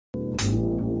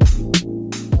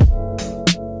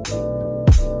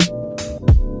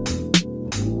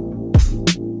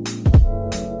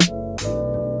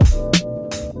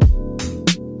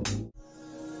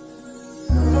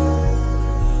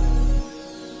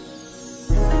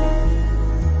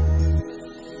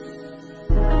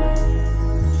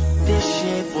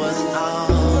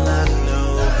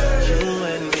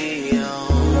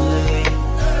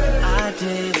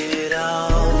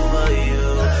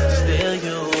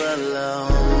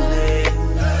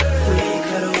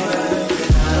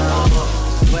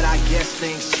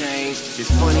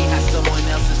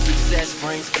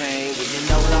brings pain. When you're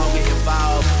no longer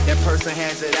involved, that person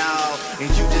has it all,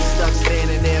 and you just stuck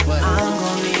standing there. But I'm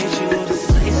gonna need you to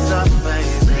say something,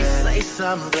 baby. Say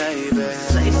something, baby.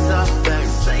 Say something, baby.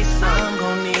 Say something. I'm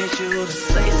gonna need you to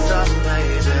say something,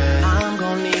 baby. I'm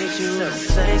gonna need you to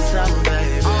say something,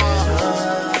 baby.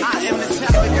 I am the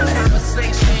topic of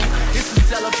conversation. This is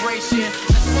celebration.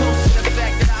 Let's toast to the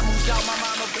fact that I moved out my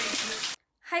mama basement.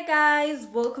 Hi guys,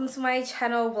 welcome to my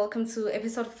channel. Welcome to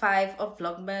episode 5 of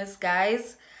Vlogmas,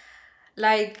 guys.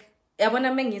 Like, I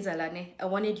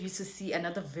wanted you to see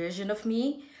another version of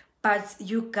me, but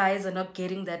you guys are not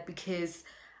getting that because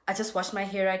I just washed my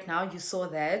hair right now. You saw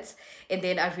that, and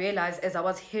then I realized as I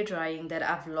was hair drying that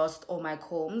I've lost all my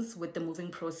combs with the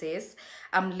moving process.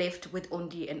 I'm left with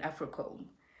only an afro comb.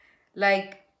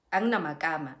 Like, I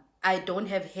don't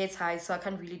have hair ties, so I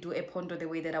can't really do a pondo the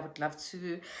way that I would love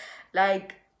to.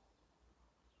 Like,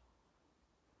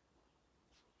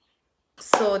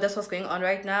 so that's what's going on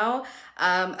right now.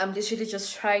 I'm literally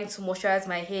just trying to moisturize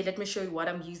my hair. Let me show you what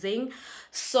I'm using.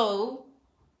 So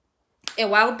a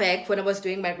while back when I was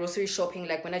doing my grocery shopping,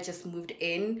 like when I just moved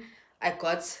in, I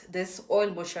got this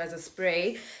oil moisturizer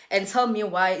spray. And tell me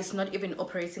why it's not even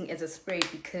operating as a spray,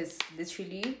 because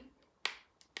literally,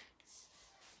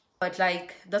 but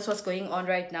like that's what's going on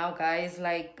right now, guys.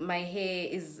 Like, my hair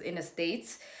is in a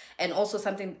state. And also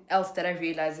something else that I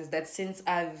realized is that since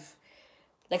I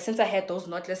had those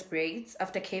knotless braids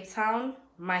after Cape Town,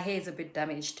 my hair is a bit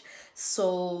damaged.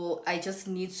 So I just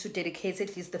need to dedicate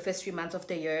at least the first 3 months of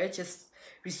the year just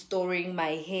restoring my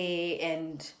hair.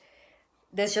 And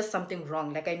there's just something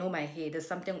wrong. Like, I know my hair, there's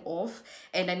something off,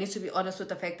 and I need to be honest with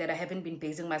the fact that I haven't been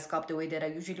basing my scalp the way that I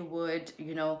usually would.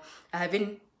 You know, I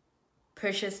haven't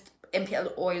purchased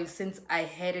MPL oil since I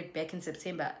had it back in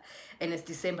September, and it's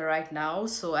December right now.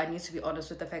 So I need to be honest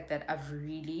with the fact that I've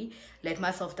really let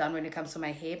myself down when it comes to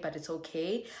my hair, but it's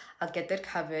okay. I'll get that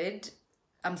covered.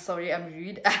 I'm sorry, I'm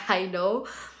rude. I know.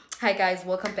 Hi guys,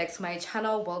 welcome back to my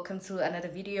channel. Welcome to another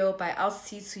video by I'll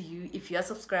see to you if you are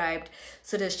subscribed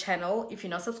to this channel. If you're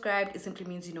not subscribed, it simply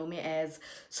means you know me as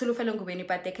Sulufelongubeni,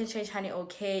 but they can change honey.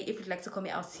 Okay, if you'd like to call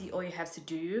me I'll see, all you have to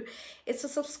do is to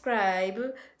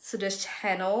subscribe to this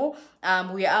channel.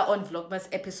 We are on Vlogmas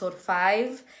episode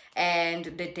 5, and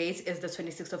the date is the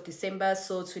 26th of December.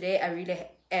 So today I really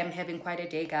am having quite a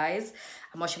day, guys.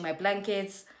 I'm washing my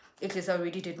blankets. At least I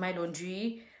already did my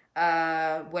laundry.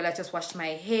 Well, I just washed my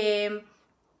hair.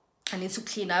 I need to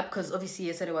clean up because obviously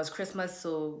yesterday was Christmas,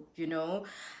 so you know.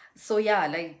 So yeah,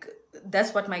 like,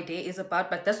 that's what my day is about,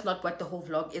 but that's not what the whole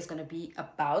vlog is gonna be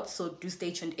about. So do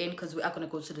stay tuned in because we are gonna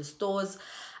go to the stores.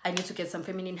 I need to get some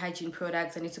feminine hygiene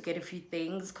products. I need to get a few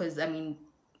things because I mean,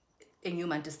 a new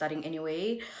month is starting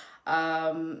anyway.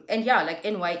 And yeah, like,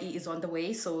 NYE is on the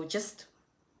way, so just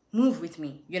move with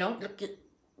me, you know, like,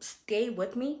 stay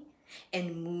with me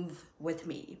and move with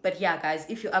me. But yeah, guys,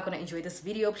 if you are gonna enjoy this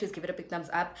video, please give it a big thumbs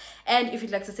up, and if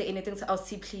you'd like to say anything to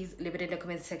LC, please leave it in the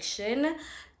comment section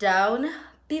down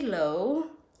below.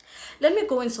 Let me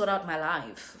go and sort out my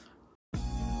life.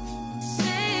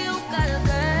 Say you got a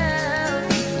girl.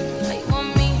 How you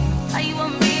want me? How you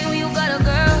want me when you got a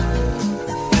girl?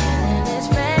 The feeling is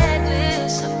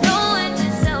reckless of knowing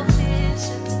it's selfish,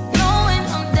 knowing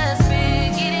I'm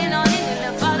desperate, getting all in your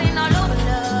love, falling all over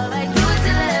love. I do it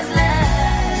till it's last.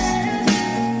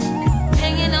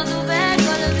 Hanging on the back,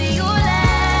 gonna be your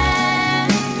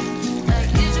last. Like,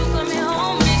 is you coming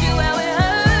home? Is you where we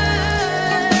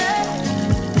hurt?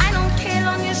 I don't care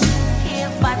long as you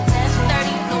here by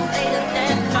 10:30, no later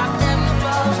than drop them the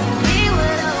drawers. We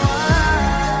would have.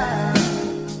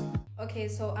 Okay,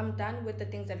 so I'm done with the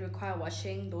things that require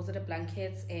washing. Those are the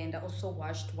blankets, and I also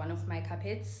washed one of my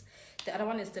carpets. The other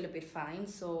one is still a bit fine,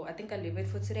 so I think I'll leave it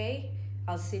for today.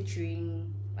 I'll sit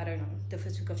during, I don't know, the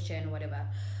first week of Jan or whatever.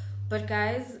 But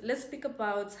guys, let's speak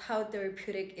about how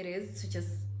therapeutic it is to just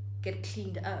get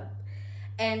cleaned up.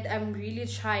 And I'm really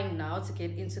trying now to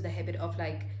get into the habit of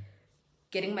like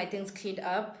getting my things cleaned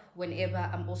up whenever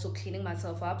I'm also cleaning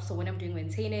myself up. So when I'm doing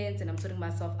maintenance and I'm sorting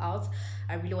myself out,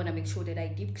 I really want to make sure that I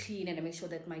deep clean and I make sure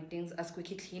that my things are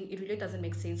squeaky clean. It really doesn't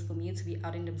make sense for me to be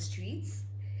out in the streets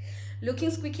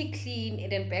looking squeaky clean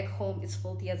and then back home it's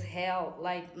filthy as hell.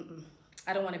 Like,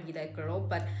 I don't want to be that girl,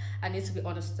 but I need to be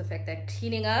honest with the fact that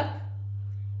cleaning up,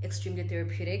 extremely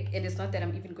therapeutic. And it's not that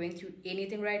I'm even going through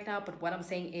anything right now, but what I'm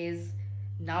saying is,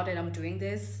 now that I'm doing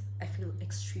this, I feel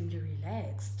extremely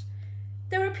relaxed.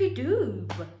 Therapy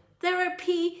doob.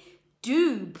 Therapy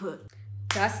doob.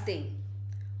 Dusting.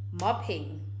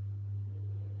 Mopping.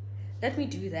 Let me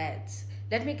do that.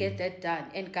 Let me get that done.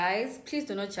 And guys, please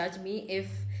do not judge me if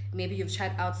maybe you've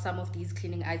tried out some of these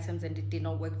cleaning items and it did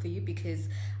not work for you, because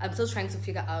I'm still trying to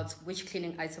figure out which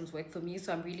cleaning items work for me.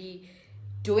 So I'm really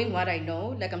doing what I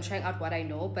know, like I'm trying out what I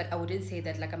know, but I wouldn't say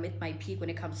that like I'm at my peak when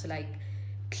it comes to like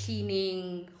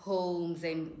cleaning homes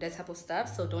and that type of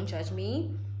stuff. So don't judge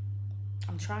me,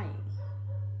 I'm trying.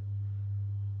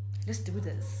 Let's do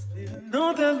this. You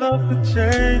know that love would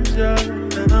change ya,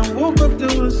 and I woke up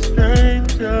to a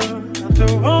stranger.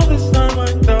 After all this time I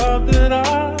thought that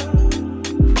I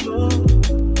knew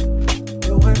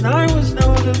you, and I was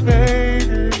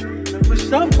motivated. I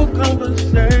wish up for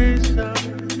conversation.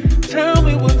 Tell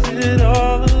me, was it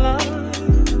all a lie?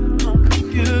 I'm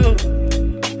confused.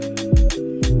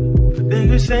 Then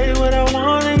you say what I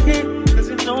wanna hear, cause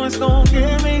you know it's gonna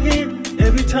get me here.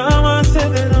 Every time I say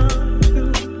that I'm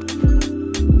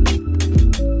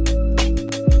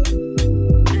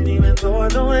so I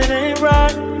know it ain't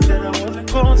right. Said I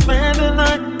wasn't gonna spend the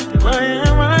night. Here I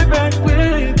am right back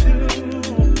with you.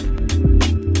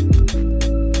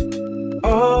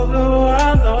 Although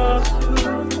I lost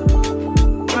you,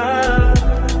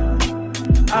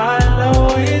 I'll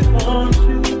always want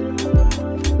you.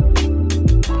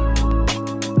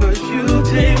 'Cause you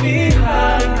take me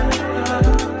higher.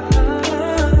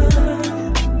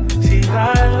 See,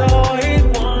 I'll always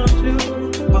want you,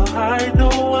 but I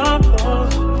know I'm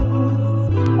lost.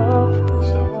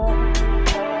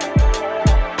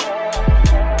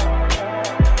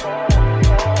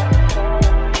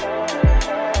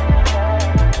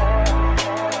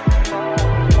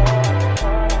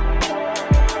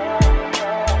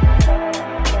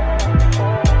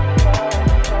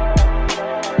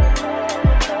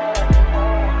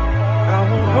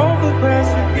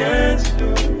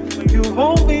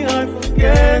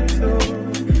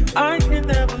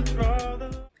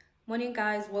 Morning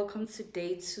guys, welcome to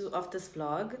day 2 of this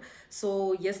vlog.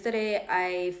 So yesterday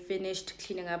I finished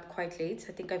cleaning up quite late.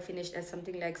 I think I finished at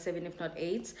something like 7 if not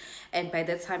 8, and by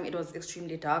that time it was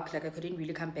extremely dark. Like I couldn't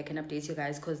really come back and update you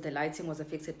guys because the lighting was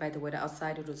affected by the weather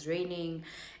outside. It was raining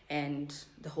and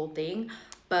the whole thing.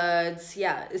 But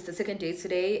yeah, it's the second day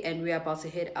today and we're about to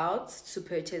head out to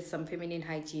purchase some feminine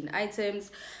hygiene items.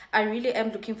 I really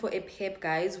am looking for a pep,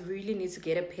 guys. We really need to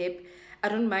get a pep. I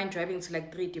don't mind driving to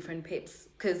like 3 different peps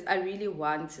because I really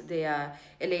want their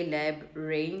LA Lab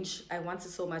range. I want it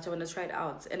so much. I want to try it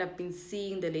out. And I've been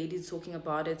seeing the ladies talking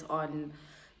about it on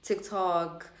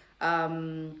TikTok.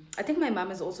 I think my mom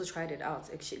has also tried it out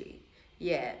actually.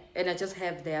 Yeah. And I just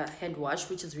have their hand wash,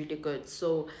 which is really good.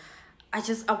 So I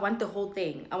want the whole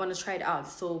thing. I want to try it out.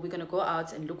 So we're going to go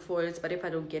out and look for it. But if I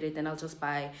don't get it, then I'll just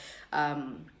buy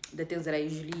the things that I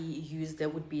usually use.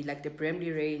 That would be like the Bramley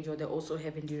range or the also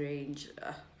Heavenly range.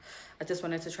 I just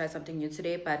wanted to try something new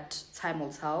today, but time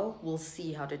will tell. We'll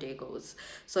see how the day goes.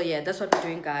 So yeah, that's what we're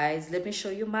doing, guys. Let me show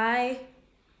you my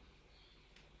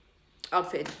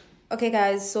outfit. Okay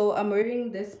guys, so I'm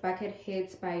wearing this bucket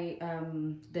hat by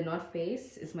the North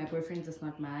Face. It's my boyfriend's, it's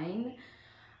not mine.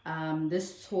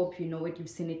 This top, you know it, you've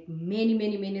seen it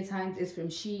many times. It's from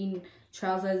Shein.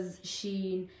 Trousers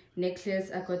Shein,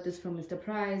 necklace I got this from Mr.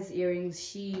 Price, earrings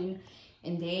Shein,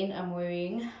 and then I'm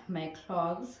wearing my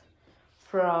clogs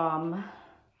from,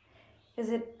 was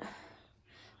it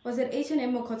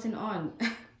H&M or Cotton On?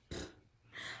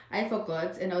 I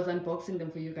forgot, and I was unboxing them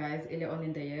for you guys earlier on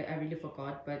in the year. I really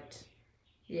forgot, but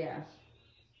yeah,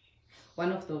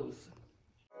 one of those.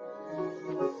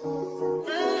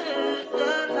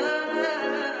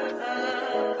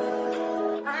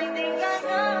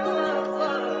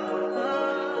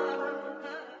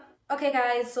 Okay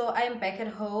guys, so I am back at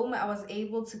home. I was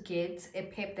able to get a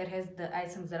pep that has the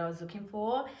items that I was looking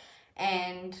for,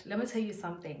 and let me tell you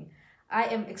something, I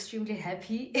am extremely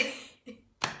happy.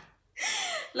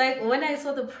 Like when I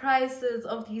saw the prices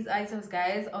of these items,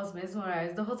 guys, I was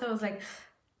mesmerized. The whole time I was like,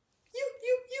 you.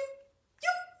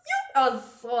 I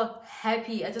was so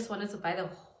happy. I just wanted to buy the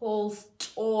whole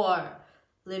store,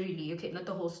 literally. Okay, not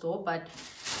the whole store, but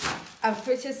I've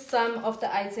purchased some of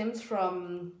the items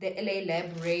from the LA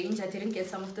Lab range. I didn't get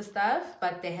some of the stuff,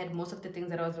 but they had most of the things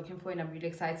that I was looking for, and I'm really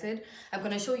excited. I'm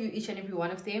going to show you each and every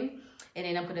one of them, and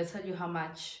then I'm going to tell you how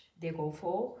much they go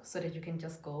for so that you can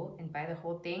just go and buy the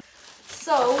whole thing.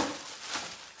 So,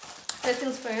 first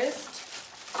things first,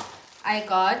 I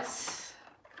got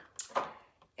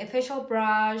a facial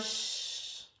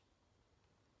brush.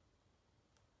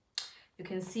 You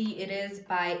can see it is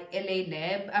by LA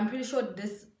Lab. I'm pretty sure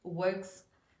this works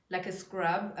like a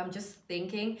scrub, I'm just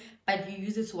thinking, but you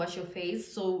use it to wash your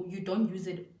face, so you don't use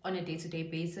it on a day-to-day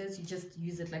basis. You just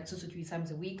use it like 2 to 3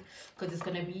 times a week, because it's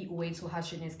gonna be way too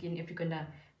harsh on your skin if you're gonna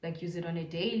like use it on a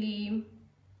daily.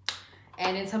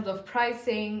 And in terms of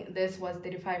pricing, this was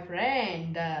 35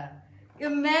 rand.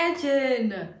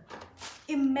 Imagine.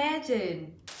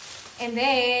 And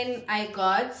then I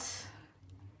got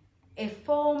a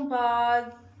foam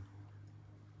bath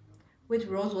with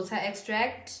rose water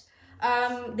extract.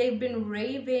 They've been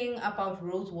raving about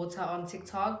rose water on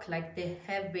TikTok. Like, they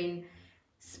have been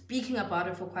speaking about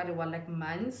it for quite a while, like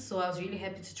months. So I was really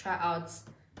happy to try out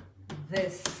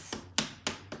this.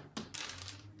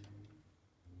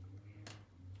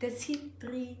 That's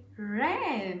 3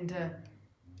 rand.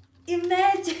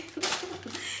 Imagine.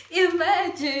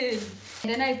 Imagine.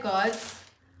 And then I got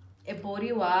a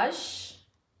body wash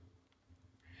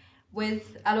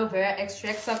with aloe vera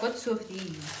extract. So I got 2 of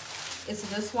these. It's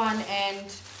this one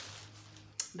and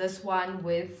this one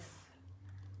with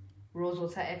rose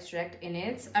water extract in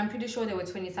it. I'm pretty sure they were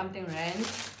 20 something rand.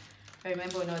 I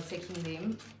remember when I was taking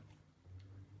them.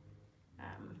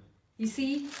 You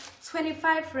see,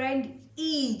 25 rand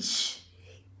each,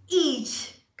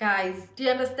 guys. Do you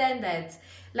understand that?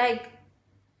 Like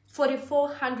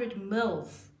 4,400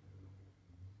 mils.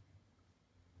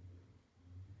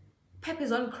 Pep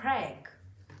is on crack.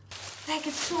 Like,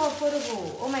 it's so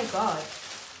affordable. Oh my god.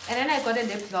 And then I got a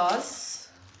lip gloss.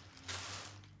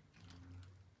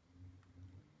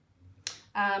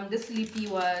 This lippy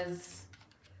was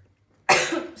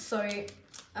sorry,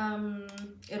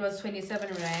 it was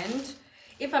 27 rand.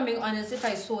 If I'm being honest, if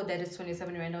I saw that it's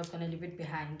 27 rand, I was gonna leave it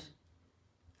behind.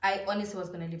 I honestly was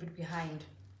gonna leave it behind.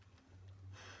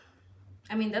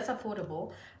 I mean, that's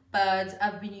affordable, but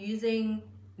I've been using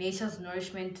Nature's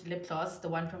Nourishment lip gloss, the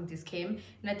one from this came,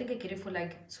 and I think I get it for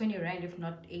like 20 rand, if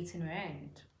not 18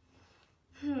 rand.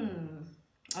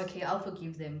 Okay, I'll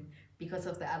forgive them because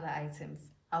of the other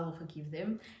items. I will forgive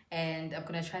them, and I'm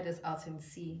gonna try this out and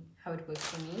see how it works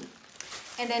for me.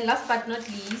 And then last but not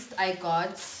least, I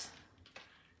got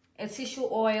a tissue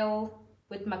oil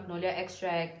with magnolia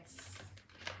extracts.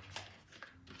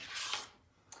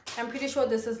 I'm pretty sure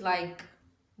this is like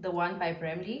the one by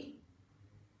Bramley.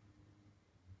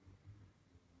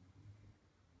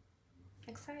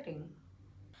 Exciting.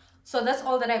 So that's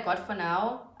all that I got for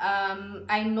now.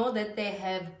 I know that they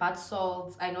have bath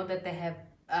salts. I know that they have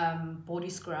body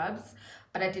scrubs,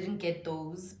 but I didn't get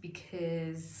those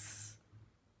because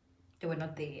they were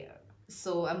not there.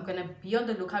 So I'm gonna be on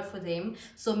the lookout for them.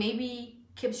 So maybe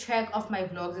keep track of my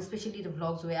vlogs, especially the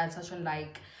vlogs where I touch on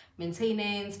like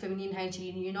maintenance, feminine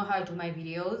hygiene. You know how I do my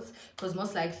videos, because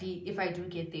most likely if I do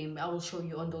get them, I will show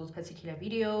you on those particular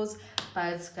videos.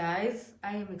 But guys,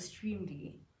 I am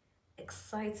extremely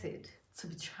excited to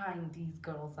be trying these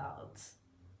girls out.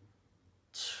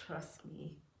 Trust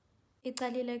me.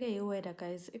 Iqalile weather,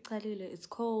 guys. It's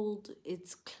cold,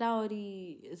 it's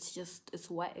cloudy, it's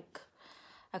whack.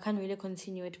 I can't really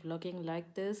continue it vlogging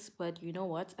like this, but you know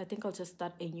what? I think I'll just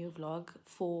start a new vlog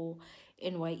for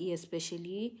NYE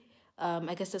especially.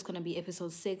 I guess that's gonna be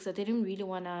episode 6. I didn't really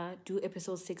wanna do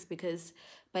episode 6 because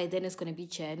by then it's gonna be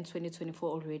Jan 2024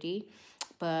 already.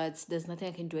 But there's nothing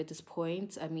I can do at this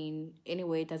point. I mean,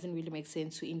 anyway, it doesn't really make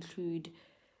sense to include,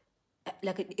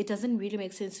 like, it doesn't really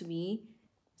make sense to me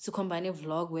to combine a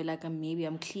vlog where like maybe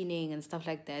I'm cleaning and stuff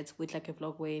like that with like a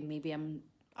vlog where maybe I'm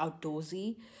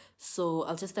outdoorsy. So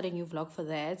I'll just start a new vlog for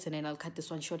that, and then I'll cut this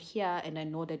one short here. And I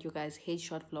know that you guys hate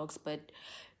short vlogs, but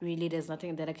really there's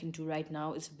nothing that I can do right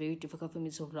now. It's very difficult for me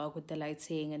to vlog with the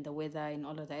lighting and the weather and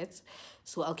all of that.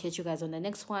 So I'll catch you guys on the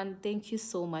next one. Thank you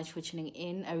so much for tuning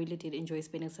in. I really did enjoy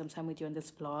spending some time with you on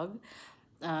this vlog.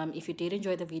 If you did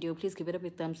enjoy the video, please give it a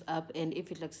big thumbs up. And if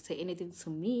you'd like to say anything to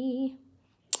me,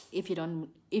 if you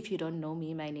don't know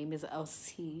me, my name is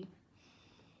Elsie,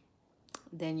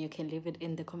 then you can leave it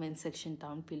in the comment section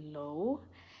down below.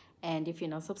 And if you're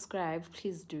not subscribed,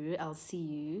 please do. I'll see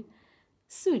you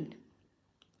soon,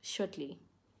 shortly.